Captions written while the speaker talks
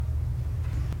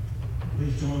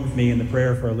please join with me in the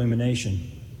prayer for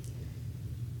illumination.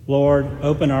 Lord,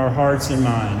 open our hearts and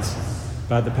minds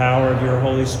by the power of your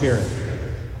Holy Spirit,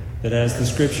 that as the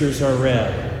scriptures are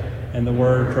read and the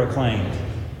word proclaimed,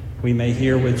 we may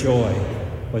hear with joy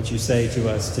what you say to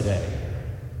us today.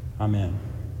 Amen.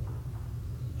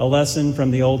 A lesson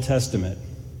from the Old Testament,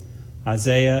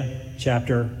 Isaiah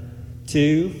chapter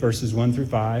 2, verses 1 through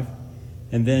 5,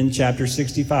 and then chapter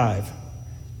 65,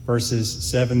 verses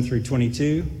 7 through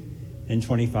 22 and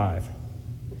 25.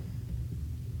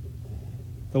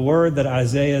 The word that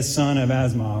Isaiah, son of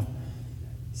Amoz,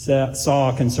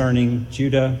 saw concerning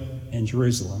Judah and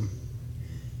Jerusalem.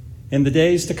 In the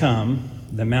days to come,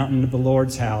 the mountain of the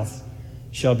Lord's house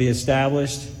shall be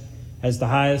established as the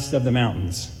highest of the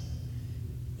mountains,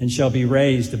 and shall be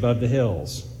raised above the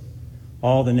hills.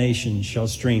 All the nations shall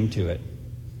stream to it.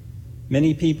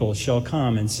 Many people shall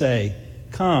come and say,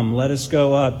 "Come, let us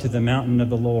go up to the mountain of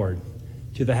the Lord,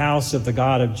 to the house of the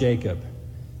God of Jacob,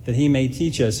 that he may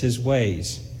teach us his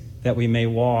ways, that we may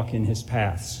walk in his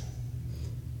paths.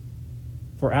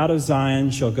 For out of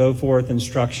Zion shall go forth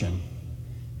instruction,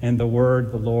 and the word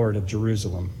of the Lord of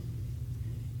Jerusalem.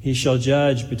 He shall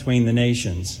judge between the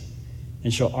nations,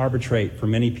 and shall arbitrate for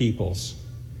many peoples.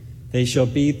 They shall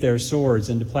beat their swords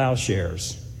into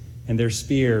plowshares, and their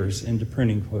spears into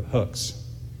pruning hooks.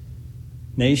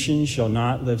 Nation shall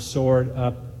not lift sword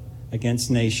up against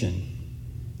nation,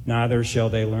 neither shall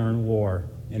they learn war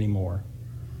anymore.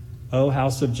 O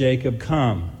house of Jacob,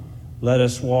 come, let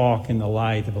us walk in the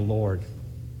light of the Lord.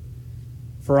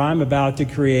 For I am about to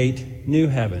create new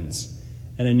heavens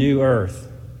and a new earth.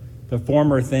 The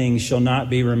former things shall not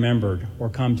be remembered or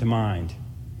come to mind,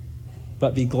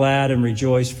 but be glad and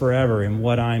rejoice forever in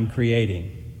what I am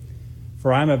creating.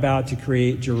 For I am about to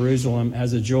create Jerusalem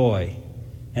as a joy,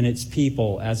 and its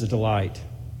people as a delight.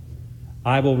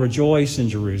 I will rejoice in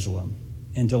Jerusalem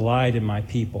and delight in my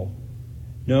people.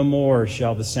 No more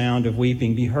shall the sound of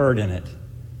weeping be heard in it,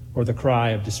 or the cry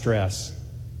of distress.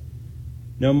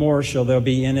 No more shall there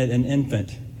be in it an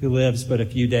infant who lives but a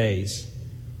few days,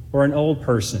 or an old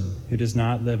person who does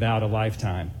not live out a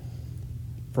lifetime.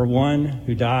 For one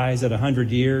who dies at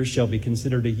 100 years shall be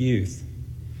considered a youth,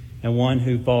 and one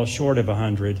who falls short of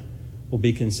 100 will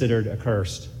be considered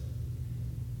accursed.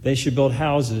 They shall build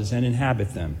houses and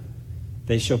inhabit them.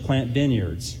 They shall plant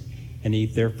vineyards and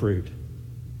eat their fruit.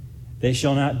 They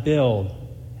shall not build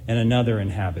and another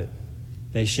inhabit.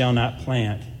 They shall not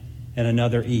plant and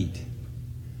another eat.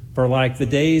 For like the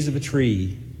days of a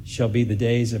tree shall be the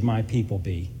days of my people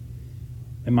be,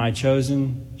 and my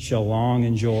chosen shall long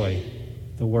enjoy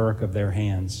the work of their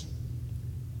hands.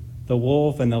 The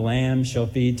wolf and the lamb shall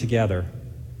feed together.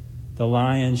 The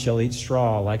lion shall eat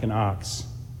straw like an ox,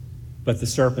 but the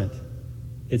serpent,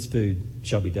 its food,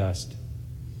 shall be dust.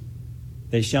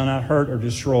 They shall not hurt or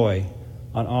destroy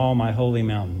on all my holy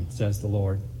mountain, says the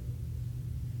Lord.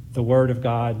 The word of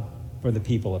God for the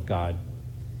people of God.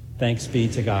 Thanks be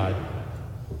to God.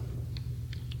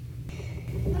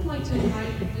 I'd like to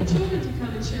invite the children to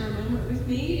come and share a moment with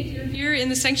me. If you're here in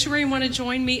the sanctuary and want to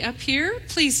join me up here,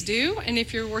 please do. And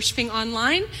if you're worshiping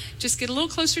online, just get a little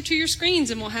closer to your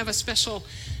screens and we'll have a special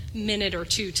minute or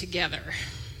two together.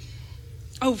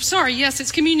 Oh, sorry, yes,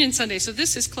 it's Communion Sunday, so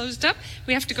this is closed up.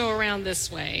 We have to go around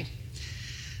this way.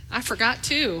 I forgot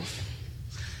to.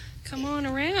 Come on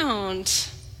around.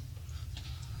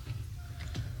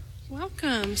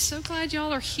 Welcome. So glad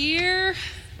y'all are here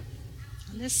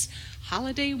on this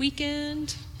holiday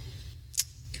weekend.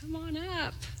 Come on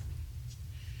up.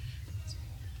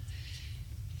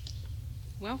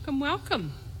 Welcome,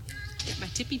 welcome. Get my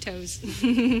tippy toes.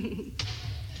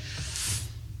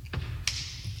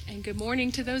 And good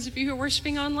morning to those of you who are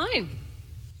worshiping online.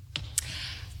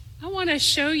 I want to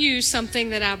show you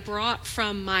something that I brought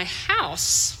from my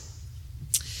house.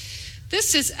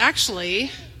 This is actually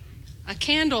a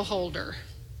candle holder.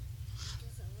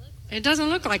 It doesn't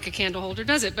look like a candle holder,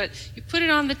 does it? But you put it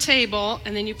on the table,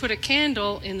 and then you put a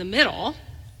candle in the middle.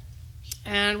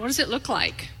 And what does it look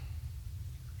like?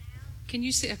 Can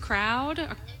you see a crowd? It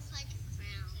looks like a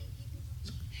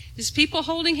crown. There's people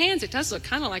holding hands. It does look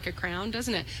kind of like a crown,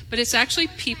 doesn't it? But it's actually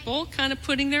people kind of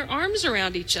putting their arms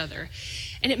around each other.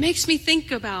 And it makes me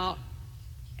think about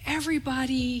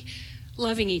everybody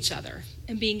loving each other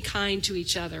and being kind to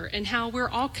each other and how we're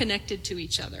all connected to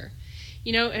each other.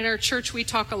 You know, in our church, we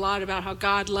talk a lot about how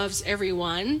God loves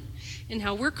everyone and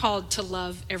how we're called to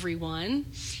love everyone.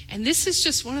 And this is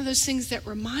just one of those things that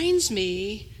reminds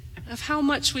me of how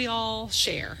much we all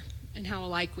share and how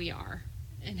alike we are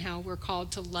and how we're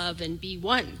called to love and be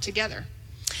one together.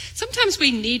 Sometimes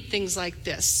we need things like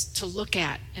this to look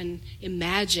at and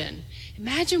imagine.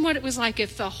 Imagine what it was like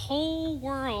if the whole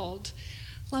world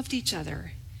loved each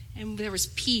other, and there was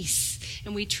peace,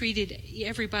 and we treated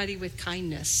everybody with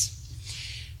kindness.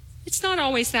 It's not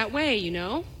always that way, you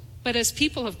know, but as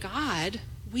people of God,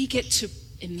 we get to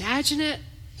imagine it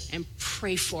and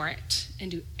pray for it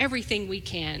and do everything we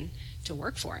can to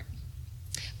work for it.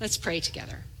 Let's pray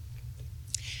together.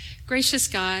 Gracious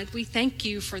God, we thank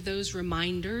you for those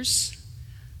reminders,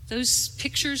 those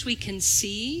pictures we can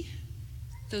see,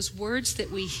 those words that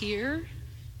we hear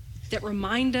that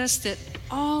remind us that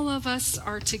all of us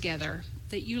are together,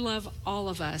 that you love all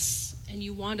of us and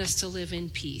you want us to live in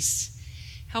peace.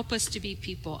 Help us to be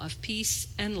people of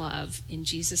peace and love in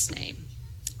Jesus' name.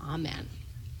 Amen.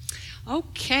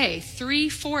 Okay, 3,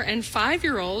 4, and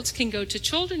 5-year-olds can go to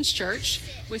Children's Church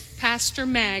with Pastor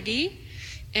Maggie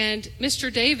and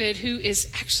Mr. David, who is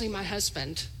actually my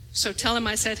husband. So tell him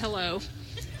I said hello.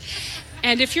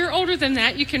 And if you're older than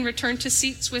that, you can return to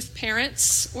seats with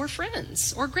parents or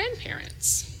friends or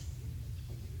grandparents.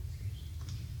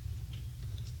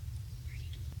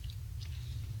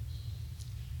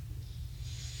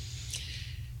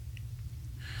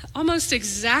 Almost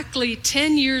exactly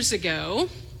 10 years ago,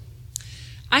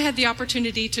 I had the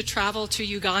opportunity to travel to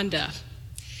Uganda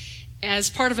as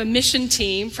part of a mission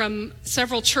team from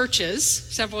several churches,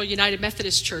 several United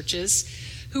Methodist churches,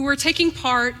 who were taking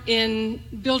part in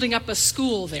building up a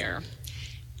school there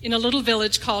in a little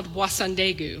village called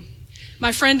Bwasandegu.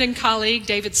 My friend and colleague,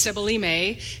 David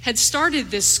Sebalime, had started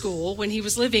this school when he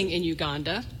was living in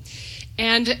Uganda.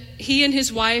 And he and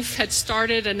his wife had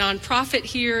started a nonprofit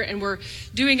here and were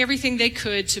doing everything they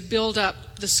could to build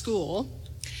up the school.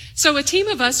 So a team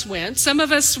of us went. Some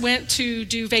of us went to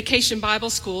do vacation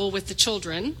Bible school with the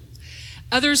children.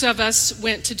 Others of us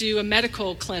went to do a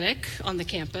medical clinic on the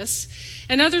campus.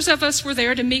 And others of us were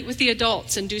there to meet with the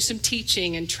adults and do some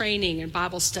teaching and training and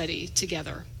Bible study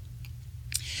together.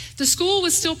 The school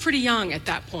was still pretty young at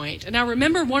that point, and I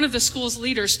remember one of the school's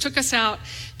leaders took us out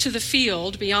to the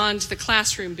field beyond the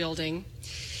classroom building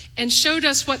and showed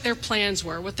us what their plans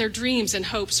were, what their dreams and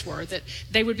hopes were, that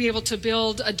they would be able to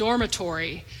build a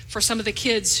dormitory for some of the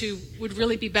kids who would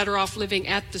really be better off living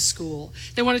at the school.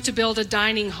 They wanted to build a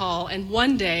dining hall, and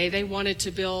one day they wanted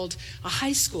to build a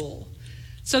high school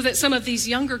so that some of these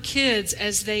younger kids,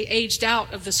 as they aged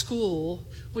out of the school,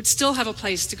 would still have a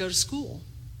place to go to school.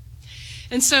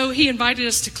 And so he invited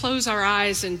us to close our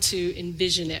eyes and to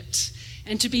envision it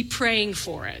and to be praying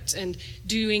for it and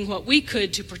doing what we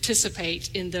could to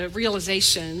participate in the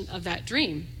realization of that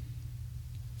dream.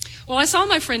 Well, I saw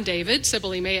my friend David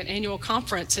Sebalime at annual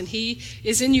conference, and he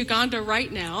is in Uganda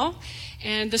right now.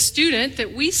 And the student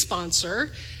that we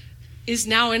sponsor is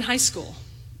now in high school.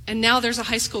 And now there's a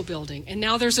high school building, and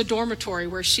now there's a dormitory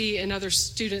where she and other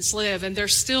students live, and they're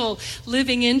still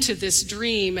living into this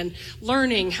dream and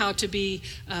learning how to be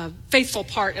a faithful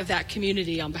part of that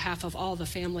community on behalf of all the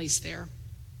families there.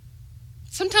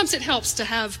 Sometimes it helps to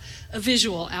have a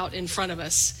visual out in front of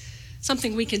us,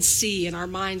 something we can see in our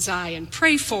mind's eye and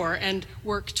pray for and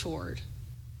work toward.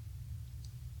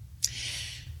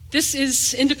 This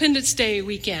is Independence Day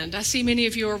weekend. I see many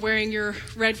of you are wearing your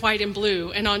red, white, and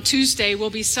blue. And on Tuesday, we'll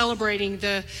be celebrating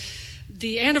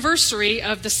the anniversary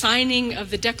of the signing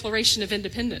of the Declaration of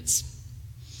Independence.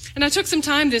 And I took some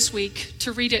time this week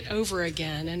to read it over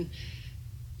again and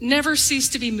never cease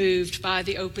to be moved by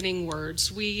the opening words.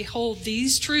 We hold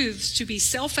these truths to be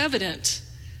self-evident,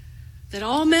 that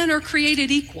all men are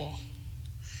created equal.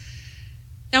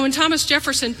 Now, when Thomas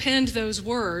Jefferson penned those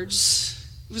words,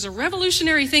 it was a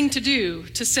revolutionary thing to do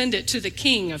to send it to the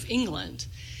King of England.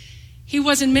 He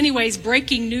was in many ways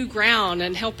breaking new ground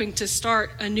and helping to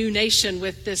start a new nation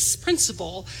with this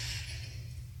principle.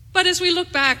 But as we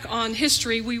look back on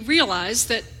history, we realize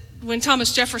that when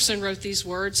Thomas Jefferson wrote these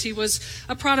words, he was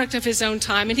a product of his own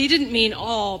time, and he didn't mean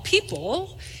all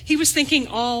people. He was thinking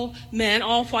all men,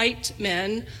 all white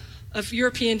men of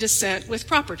European descent with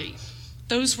property.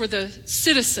 Those were the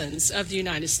citizens of the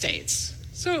United States.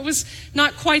 So it was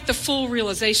not quite the full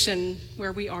realization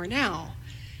where we are now.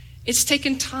 It's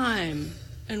taken time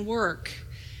and work.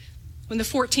 When the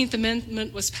 14th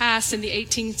Amendment was passed in the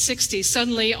 1860s,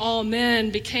 suddenly all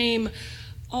men became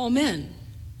all men,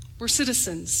 were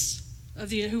citizens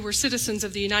who were citizens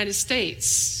of the United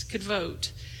States, could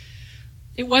vote.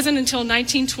 It wasn't until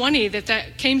 1920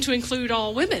 that came to include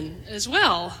all women as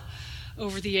well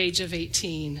over the age of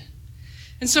 18.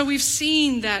 And so we've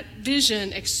seen that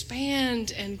vision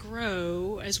expand and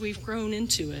grow as we've grown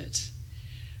into it.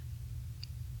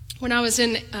 When I was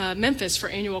in Memphis for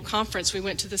annual conference, we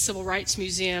went to the Civil Rights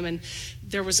Museum, and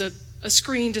there was a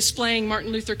screen displaying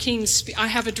Martin Luther King's I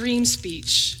Have a Dream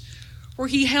speech, where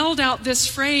he held out this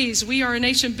phrase, "We are a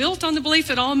nation built on the belief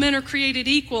that all men are created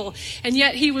equal," and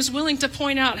yet he was willing to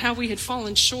point out how we had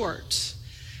fallen short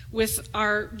with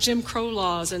our Jim Crow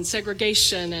laws and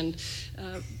segregation and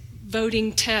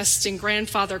voting tests and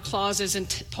grandfather clauses and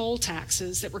poll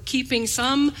taxes that were keeping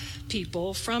some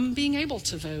people from being able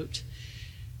to vote.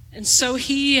 And so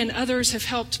he and others have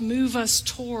helped move us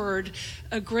toward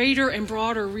a greater and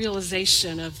broader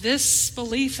realization of this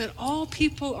belief that all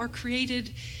people are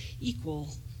created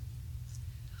equal.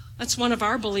 That's one of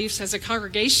our beliefs as a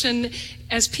congregation.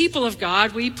 As people of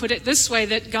God, we put it this way,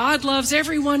 that God loves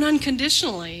everyone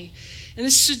unconditionally. And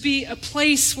this should be a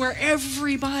place where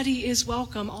everybody is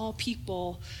welcome, all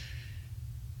people.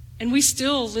 And we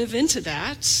still live into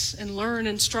that and learn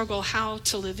and struggle how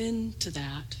to live into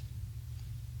that.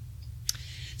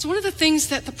 So one of the things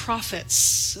that the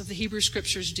prophets of the Hebrew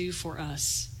Scriptures do for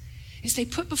us is they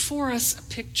put before us a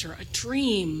picture, a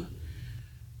dream,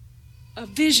 a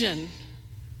vision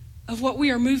of what we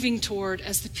are moving toward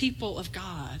as the people of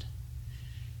God.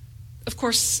 Of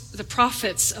course, the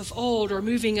prophets of old are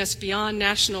moving us beyond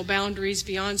national boundaries,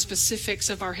 beyond specifics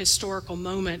of our historical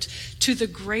moment, to the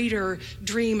greater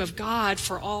dream of God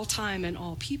for all time and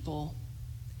all people.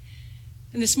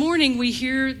 And this morning we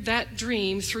hear that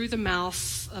dream through the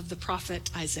mouth of the prophet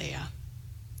Isaiah.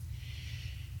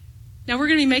 Now we're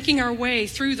going to be making our way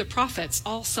through the prophets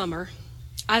all summer.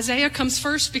 Isaiah comes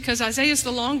first because Isaiah is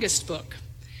the longest book.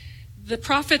 The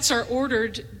prophets are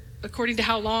ordered according to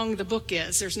how long the book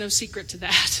is. There's no secret to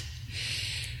that.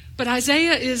 But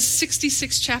Isaiah is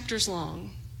 66 chapters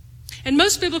long. And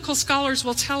most biblical scholars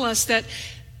will tell us that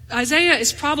Isaiah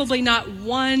is probably not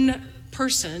one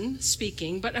person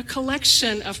speaking, but a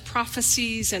collection of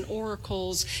prophecies and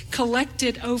oracles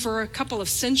collected over a couple of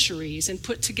centuries and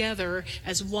put together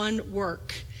as one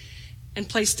work and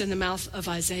placed in the mouth of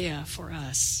Isaiah for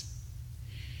us.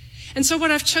 And so what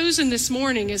I've chosen this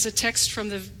morning is a text from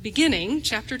the beginning,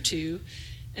 chapter 2,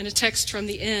 and a text from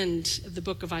the end of the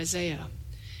book of Isaiah.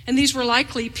 And these were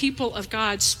likely people of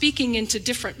God speaking into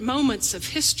different moments of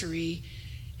history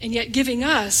and yet giving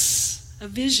us a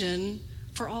vision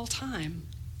for all time.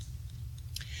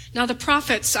 Now the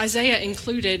prophets, Isaiah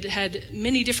included, had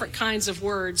many different kinds of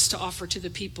words to offer to the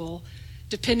people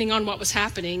depending on what was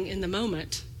happening in the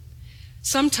moment.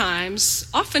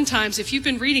 Oftentimes, if you've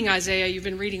been reading Isaiah, you've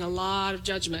been reading a lot of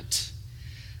judgment.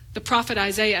 The prophet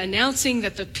Isaiah announcing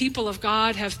that the people of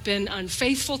God have been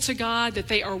unfaithful to God, that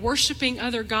they are worshiping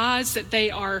other gods, that they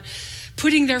are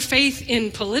putting their faith in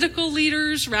political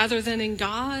leaders rather than in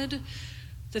God,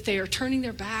 that they are turning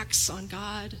their backs on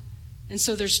God. And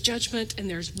so there's judgment and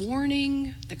there's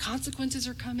warning. The consequences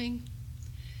are coming.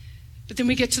 But then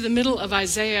we get to the middle of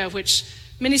Isaiah, which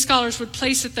many scholars would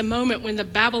place at the moment when the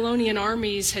Babylonian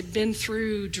armies had been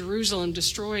through Jerusalem,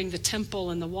 destroying the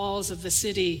temple and the walls of the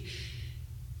city.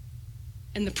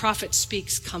 And the prophet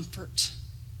speaks comfort.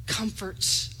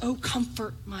 Comfort. Oh,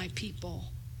 comfort my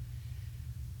people.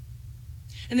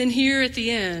 And then here at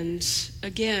the end,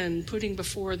 again, putting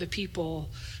before the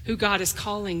people who God is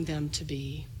calling them to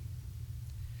be.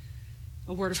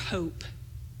 A word of hope.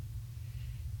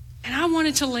 And I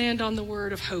wanted to land on the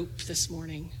word of hope this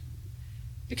morning,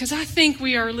 because I think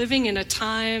we are living in a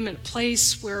time and a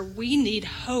place where we need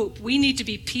hope. We need to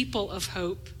be people of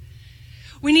hope.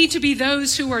 We need to be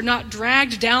those who are not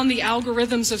dragged down the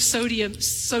algorithms of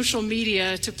social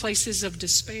media to places of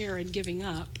despair and giving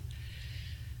up.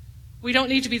 We don't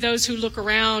need to be those who look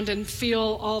around and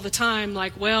feel all the time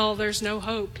like, well, there's no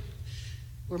hope.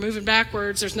 We're moving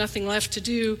backwards. There's nothing left to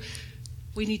do.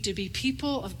 We need to be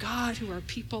people of God who are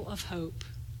people of hope.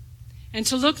 And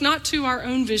to look not to our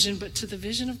own vision, but to the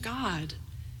vision of God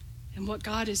and what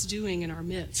God is doing in our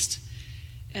midst.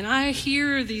 And I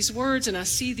hear these words and I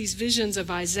see these visions of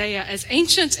Isaiah, as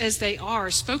ancient as they are,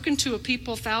 spoken to a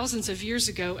people thousands of years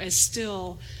ago, as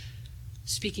still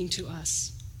speaking to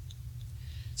us.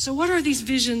 So what are these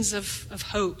visions of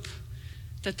hope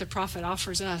that the prophet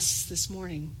offers us this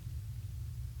morning?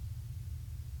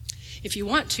 If you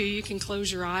want to, you can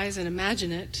close your eyes and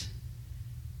imagine it.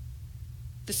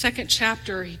 The second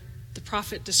chapter, the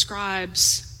prophet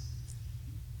describes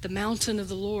the mountain of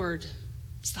the Lord.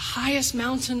 It's the highest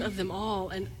mountain of them all,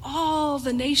 and all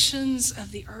the nations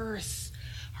of the earth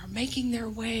are making their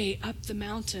way up the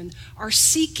mountain, are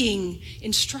seeking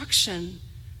instruction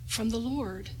from the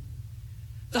Lord.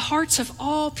 The hearts of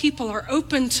all people are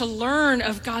open to learn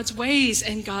of God's ways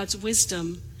and God's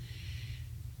wisdom.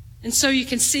 And so you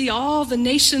can see all the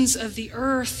nations of the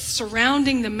earth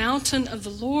surrounding the mountain of the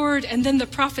Lord. And then the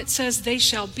prophet says they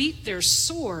shall beat their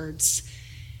swords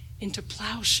into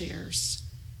plowshares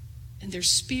and their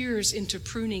spears into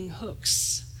pruning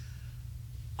hooks.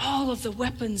 all of the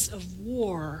weapons of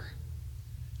war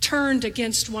turned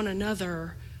against one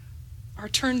another are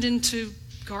turned into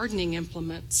gardening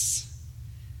implements.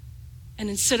 And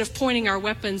instead of pointing our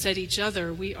weapons at each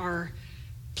other, we are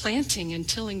planting and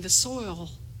tilling the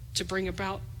soil to bring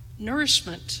about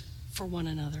nourishment for one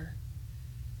another.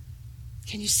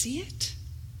 Can you see it?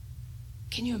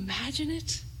 Can you imagine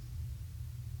it?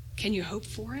 Can you hope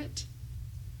for it?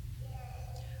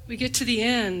 We get to the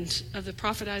end of the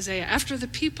prophet Isaiah. After the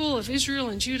people of Israel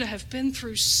and Judah have been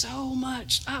through so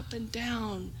much up and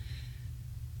down,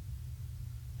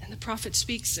 and the prophet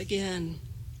speaks again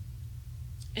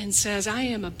and says, I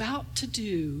am about to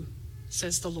do,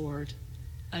 says the Lord,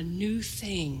 a new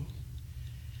thing.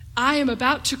 I am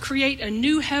about to create a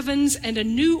new heavens and a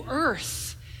new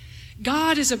earth.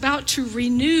 God is about to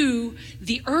renew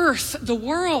the earth, the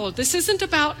world. This isn't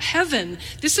about heaven.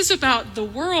 This is about the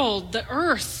world, the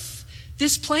earth,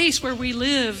 this place where we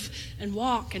live and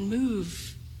walk and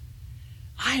move.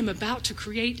 I am about to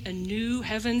create a new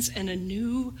heavens and a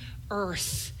new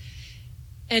earth.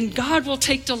 And God will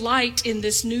take delight in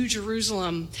this new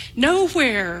Jerusalem.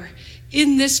 Nowhere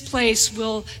in this place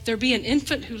will there be an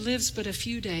infant who lives but a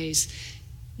few days.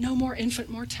 No more infant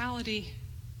mortality.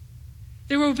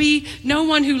 There will be no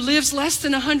one who lives less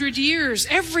than 100 years.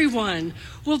 Everyone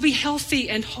will be healthy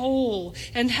and whole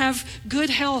and have good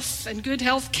health and good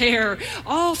health care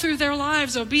all through their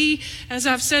lives. There'll be, as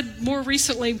I've said more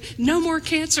recently, no more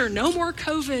cancer, no more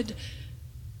COVID,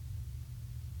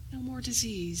 no more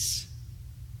disease.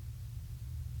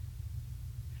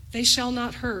 They shall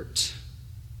not hurt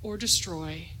or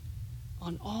destroy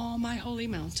on all my holy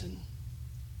mountain.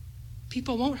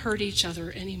 People won't hurt each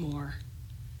other anymore,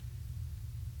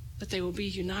 but they will be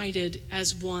united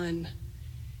as one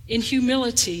in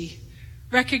humility,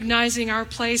 recognizing our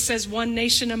place as one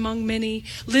nation among many,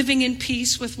 living in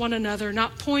peace with one another,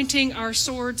 not pointing our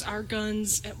swords, our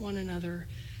guns at one another.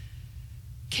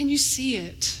 Can you see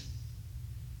it?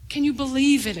 Can you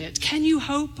believe in it? Can you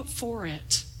hope for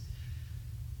it?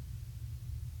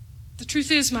 The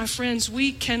truth is, my friends,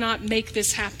 we cannot make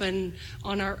this happen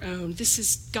on our own. This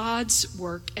is God's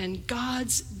work and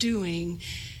God's doing.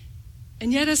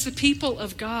 And yet, as the people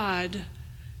of God,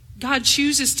 God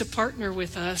chooses to partner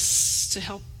with us to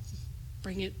help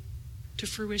bring it to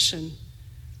fruition.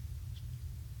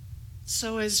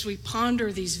 So as we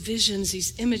ponder these visions,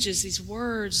 these images, these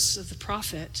words of the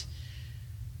prophet,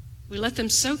 we let them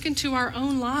soak into our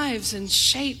own lives and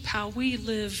shape how we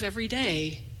live every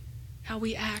day, how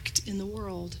we act in the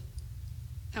world,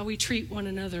 how we treat one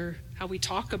another, how we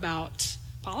talk about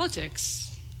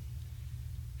politics,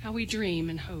 how we dream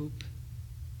and hope.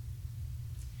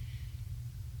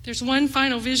 There's one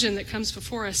final vision that comes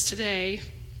before us today,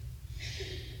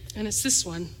 and it's this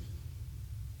one.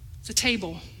 It's a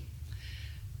table,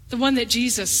 the one that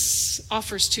Jesus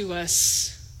offers to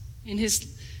us in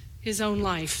his own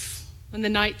life on the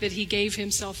night that he gave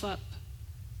himself up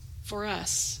for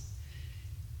us.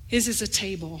 His is a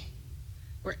table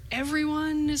where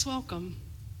everyone is welcome.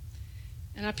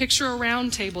 And I picture a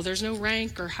round table. There's no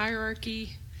rank or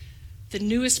hierarchy. The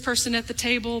newest person at the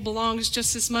table belongs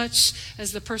just as much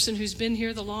as the person who's been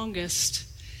here the longest.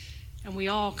 And we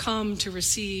all come to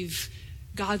receive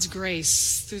God's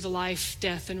grace through the life,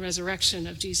 death, and resurrection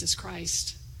of Jesus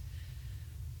Christ.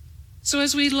 So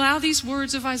as we allow these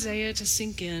words of Isaiah to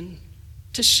sink in,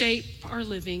 to shape our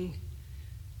living,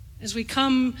 as we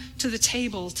come to the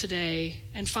table today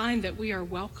and find that we are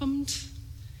welcomed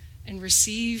and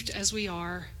received as we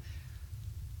are,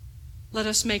 let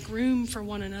us make room for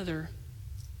one another.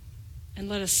 And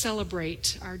let us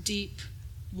celebrate our deep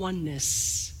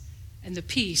oneness and the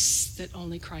peace that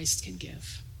only Christ can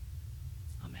give.